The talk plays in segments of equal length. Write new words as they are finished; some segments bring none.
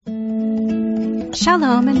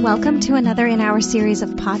Shalom and welcome to another in our series of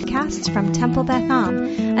podcasts from Temple Beth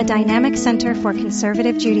Am, a dynamic center for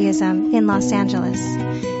conservative Judaism in Los Angeles.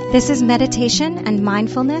 This is Meditation and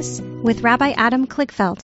Mindfulness with Rabbi Adam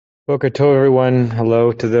Kligfeld. Boker Tov, everyone.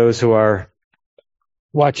 Hello to those who are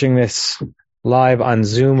watching this live on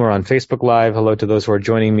Zoom or on Facebook Live. Hello to those who are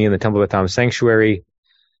joining me in the Temple Beth Am Sanctuary.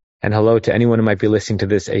 And hello to anyone who might be listening to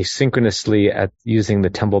this asynchronously using the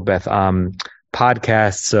Temple Beth Am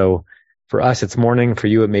podcast. So for us, it's morning. For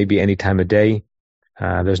you, it may be any time of day.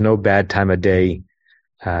 There's no bad time of day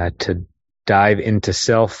to dive into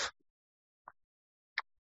self,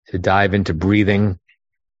 to dive into breathing,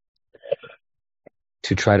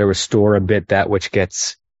 to try to restore a bit that which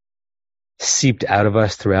gets seeped out of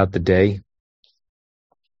us throughout the day. It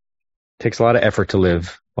takes a lot of effort to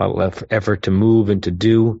live, a lot of effort to move and to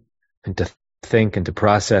do and to think and to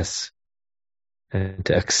process and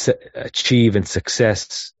to achieve and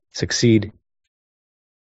succeed.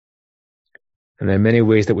 And there are many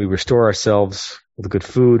ways that we restore ourselves with good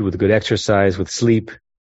food, with good exercise, with sleep,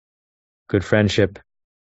 good friendship,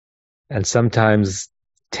 and sometimes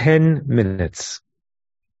 10 minutes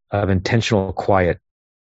of intentional quiet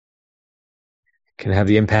can have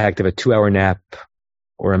the impact of a 2-hour nap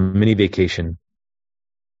or a mini vacation.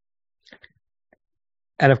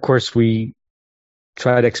 And of course, we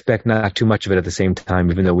try to expect not too much of it at the same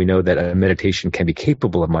time, even though we know that a meditation can be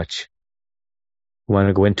capable of much. We want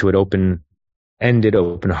to go into it open-ended,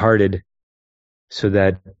 open-hearted, so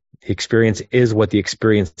that the experience is what the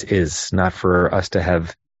experience is, not for us to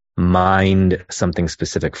have mined something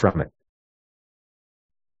specific from it.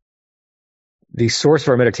 The source of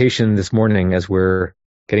our meditation this morning, as we're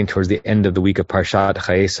getting towards the end of the week of Parshat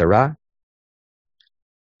Chayei Sarah,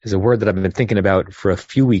 is a word that I've been thinking about for a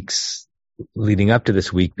few weeks leading up to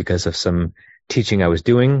this week because of some teaching I was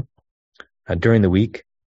doing during the week.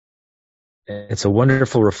 It's a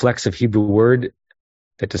wonderful reflexive Hebrew word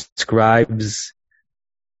that describes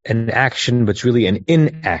an action, but it's really an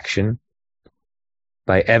inaction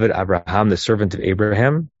by Eved Abraham, the servant of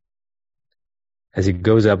Abraham, as he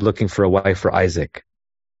goes up looking for a wife for Isaac.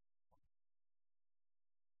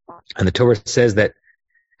 And the Torah says that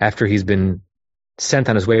after he's been sent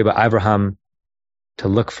on his way by Abraham to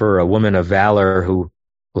look for a woman of valor who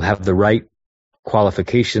will have the right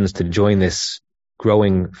qualifications to join this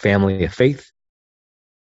growing family of faith,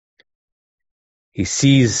 he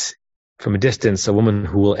sees from a distance a woman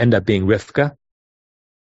who will end up being Rivka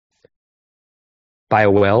by a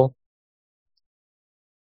well,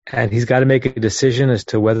 and he's got to make a decision as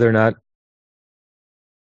to whether or not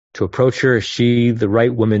to approach her. Is she the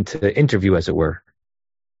right woman to interview, as it were?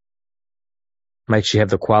 Might she have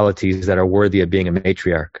the qualities that are worthy of being a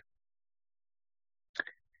matriarch?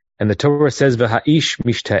 And the Torah says, "V'ha'ish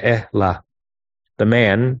mishta'eh la." The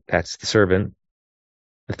man, that's the servant.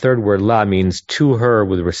 The third word, la, means to her,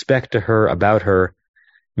 with respect to her, about her.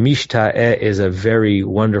 Mishta'eh is a very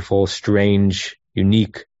wonderful, strange,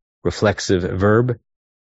 unique, reflexive verb.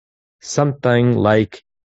 Something like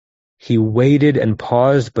he waited and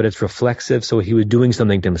paused, but it's reflexive, so he was doing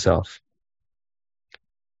something to himself.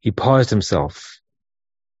 He paused himself.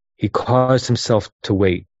 He caused himself to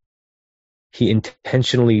wait. He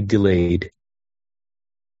intentionally delayed.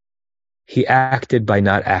 He acted by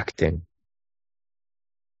not acting.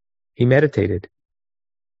 He meditated.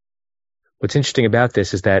 What's interesting about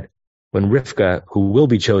this is that when Rivka, who will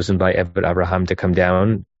be chosen by Eved Abraham to come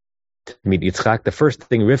down to meet Yitzchak, the first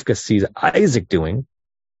thing Rivka sees Isaac doing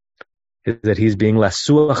is that he's being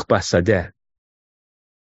lasuach basadeh,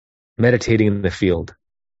 meditating in the field.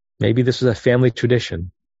 Maybe this was a family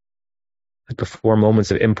tradition. That before moments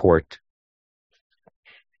of import,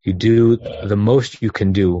 you do the most you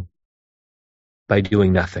can do by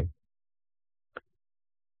doing nothing.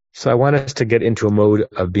 So I want us to get into a mode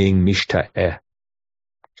of being mishta'eh,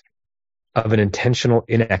 of an intentional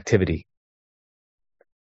inactivity,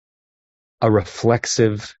 a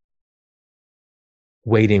reflexive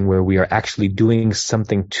waiting where we are actually doing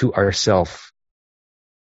something to ourselves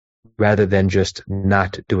rather than just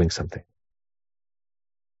not doing something.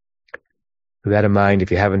 With that in mind,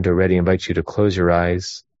 if you haven't already, I invite you to close your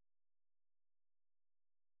eyes.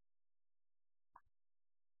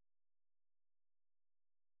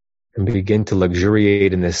 And begin to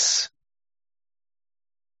luxuriate in this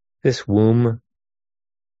womb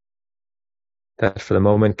that for the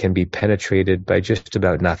moment can be penetrated by just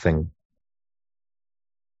about nothing.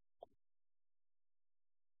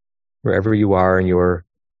 Wherever you are in your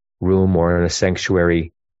room or in a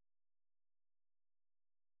sanctuary,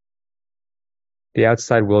 the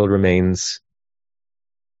outside world remains.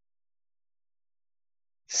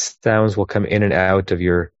 Sounds will come in and out of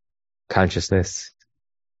your consciousness.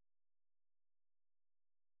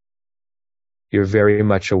 You're very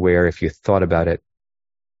much aware, if you thought about it,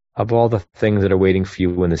 of all the things that are waiting for you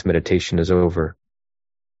when this meditation is over.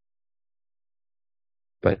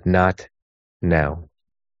 But not now.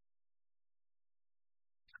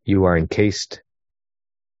 You are encased,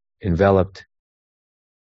 enveloped,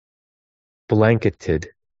 blanketed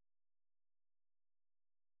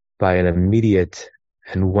by an immediate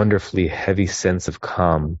and wonderfully heavy sense of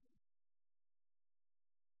calm.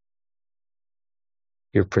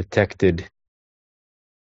 You're protected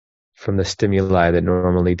from the stimuli that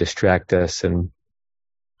normally distract us and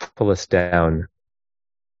pull us down.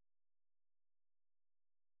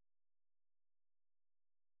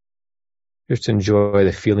 Just enjoy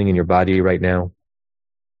the feeling in your body right now.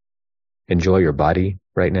 Enjoy your body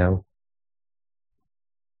right now.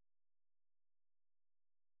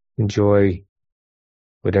 Enjoy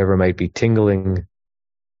whatever might be tingling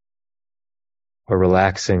or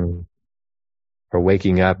relaxing or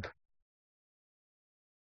waking up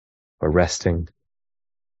or resting.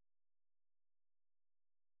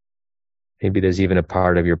 Maybe there's even a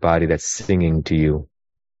part of your body that's singing to you,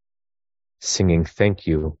 singing, thank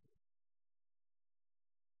you.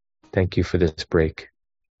 Thank you for this break.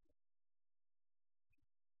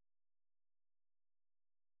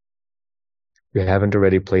 If you haven't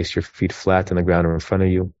already, placed your feet flat on the ground in front of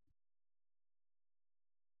you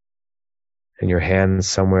and your hands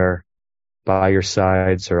somewhere by your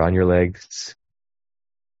sides or on your legs.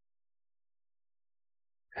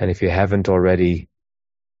 And if you haven't already,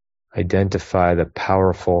 identify the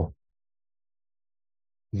powerful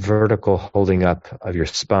vertical holding up of your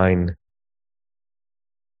spine,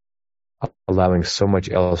 allowing so much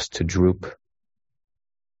else to droop,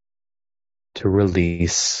 to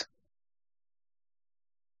release,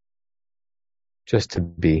 just to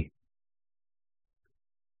be,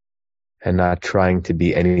 and not trying to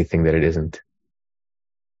be anything that it isn't.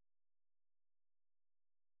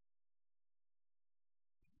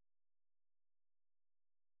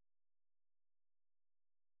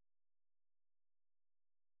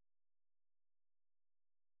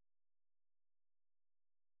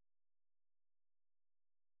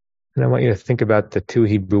 And I want you to think about the two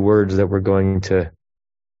Hebrew words that we're going to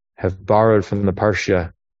have borrowed from the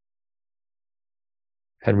Parsha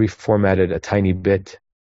and reformatted a tiny bit.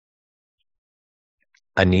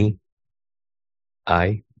 Ani,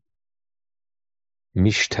 I,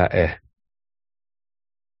 mishta'eh.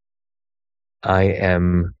 I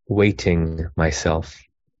am waiting myself.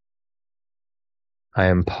 I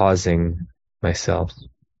am pausing myself.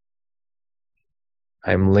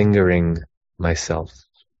 I am lingering myself.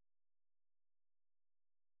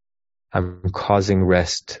 I'm causing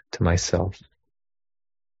rest to myself.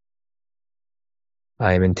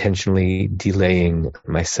 I am intentionally delaying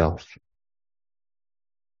myself.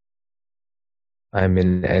 I'm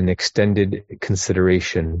in an extended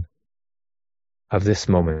consideration of this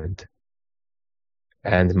moment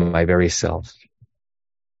and my very self.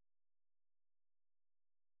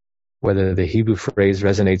 Whether the Hebrew phrase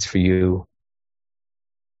resonates for you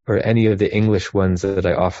or any of the English ones that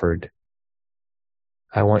I offered,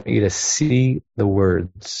 I want you to see the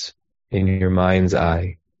words in your mind's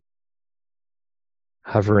eye,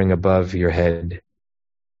 hovering above your head.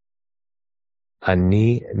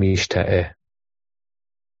 Ani mishta'eh.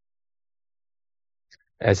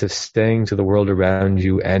 As if saying to the world around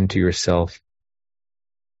you and to yourself,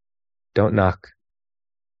 don't knock,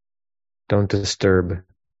 don't disturb,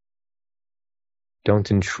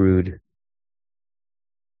 don't intrude,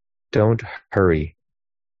 don't hurry,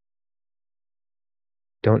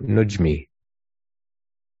 don't nudge me.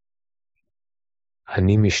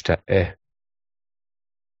 Ani mishta'eh.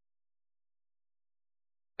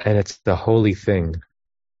 And it's the holy thing.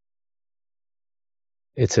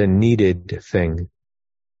 It's a needed thing.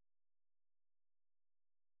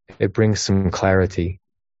 It brings some clarity.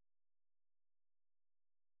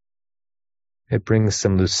 It brings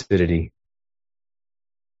some lucidity.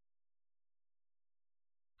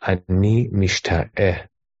 Ani mishta'eh.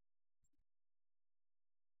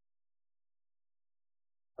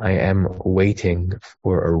 I am waiting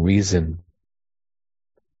for a reason.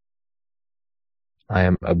 I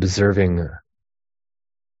am observing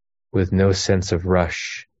with no sense of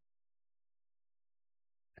rush.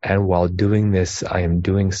 And while doing this, I am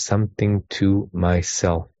doing something to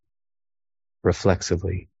myself,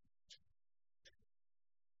 reflexively.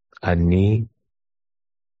 Ani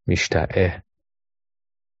mishta'eh.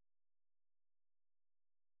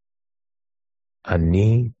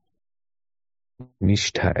 Ani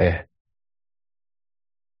mishta'eh.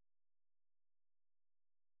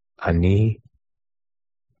 Ani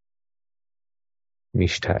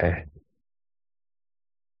Mishta'eh.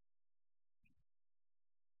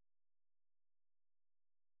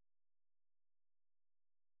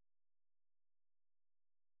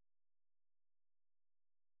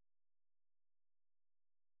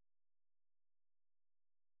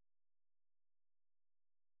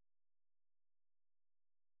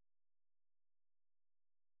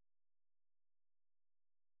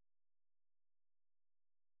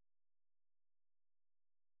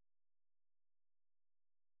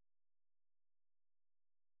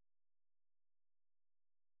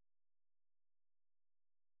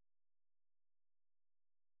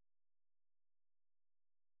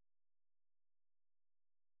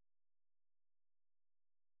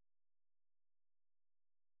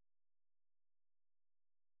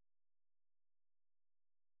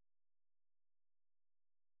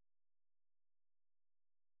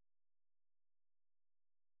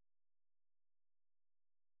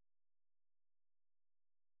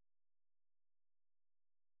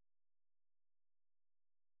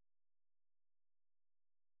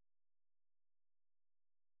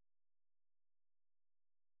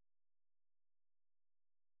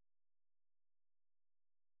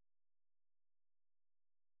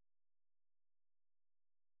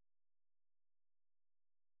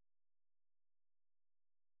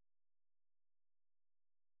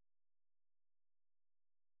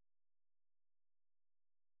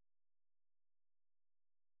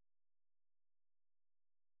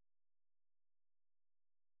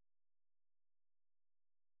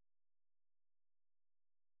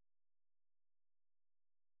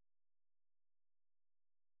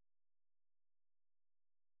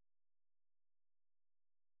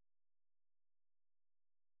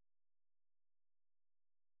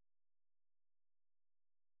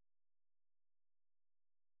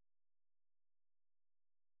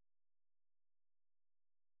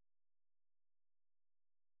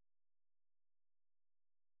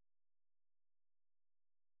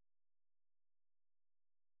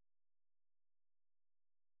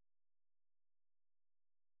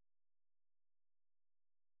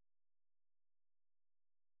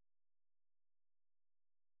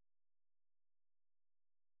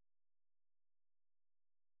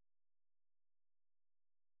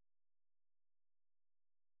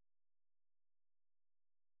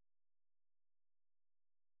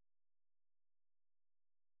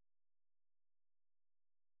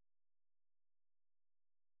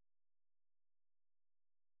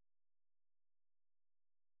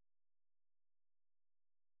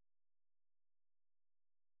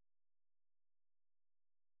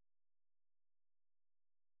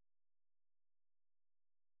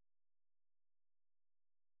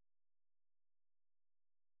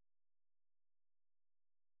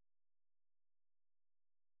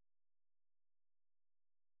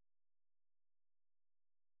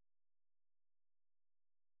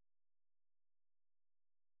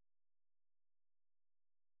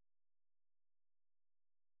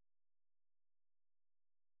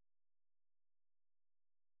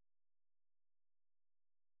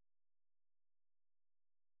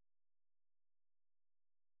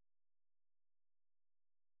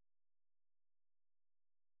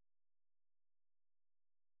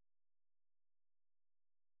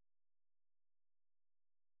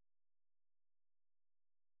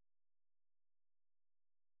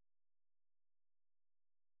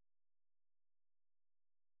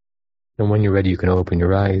 And when you're ready, you can open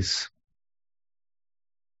your eyes.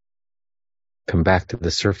 Come back to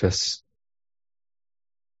the surface.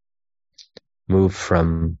 Move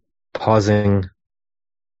from pausing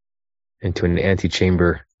into an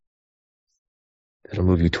antechamber that'll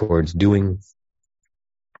move you towards doing.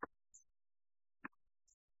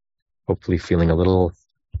 Hopefully feeling a little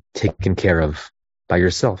taken care of by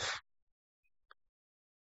yourself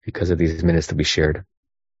because of these minutes that we shared.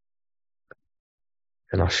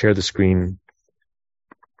 And I'll share the screen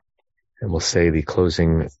and we'll say the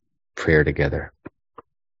closing prayer together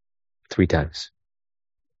 3 times.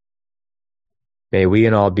 May we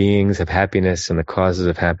and all beings have happiness and the causes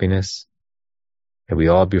of happiness. May we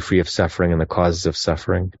all be free of suffering and the causes of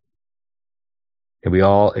suffering. May we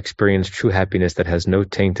all experience true happiness that has no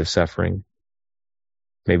taint of suffering.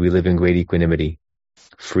 May we live in great equanimity,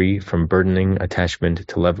 free from burdening attachment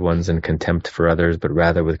to loved ones and contempt for others, but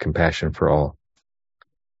rather with compassion for all.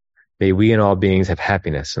 May we and all beings have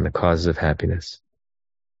happiness and the causes of happiness.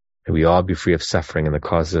 May we all be free of suffering and the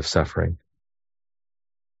causes of suffering.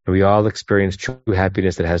 May we all experience true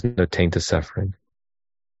happiness that has no taint of suffering.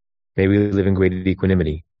 May we live in great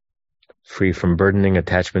equanimity, free from burdening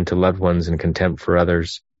attachment to loved ones and contempt for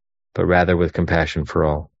others, but rather with compassion for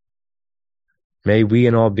all. May we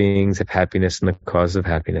and all beings have happiness in the cause of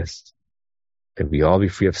happiness. May we all be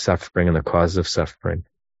free of suffering in the cause of suffering.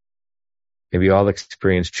 May we all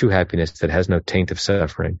experience true happiness that has no taint of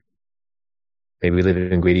suffering. May we live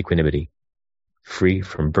in great equanimity, free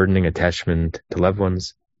from burdening attachment to loved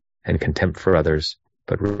ones and contempt for others,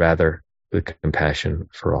 but rather with compassion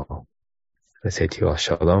for all. I say to you all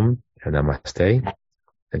shalom and namaste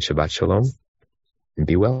and Shabbat shalom, and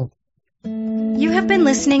be well. You have been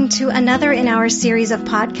listening to another in our series of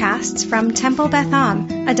podcasts from Temple Beth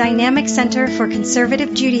Am, a dynamic center for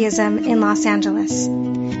conservative Judaism in Los Angeles.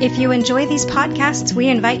 If you enjoy these podcasts, we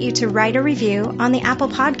invite you to write a review on the Apple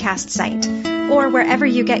Podcast site or wherever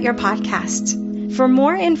you get your podcasts. For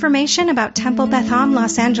more information about Temple Beth Am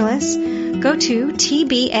Los Angeles, go to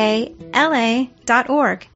tbala.org.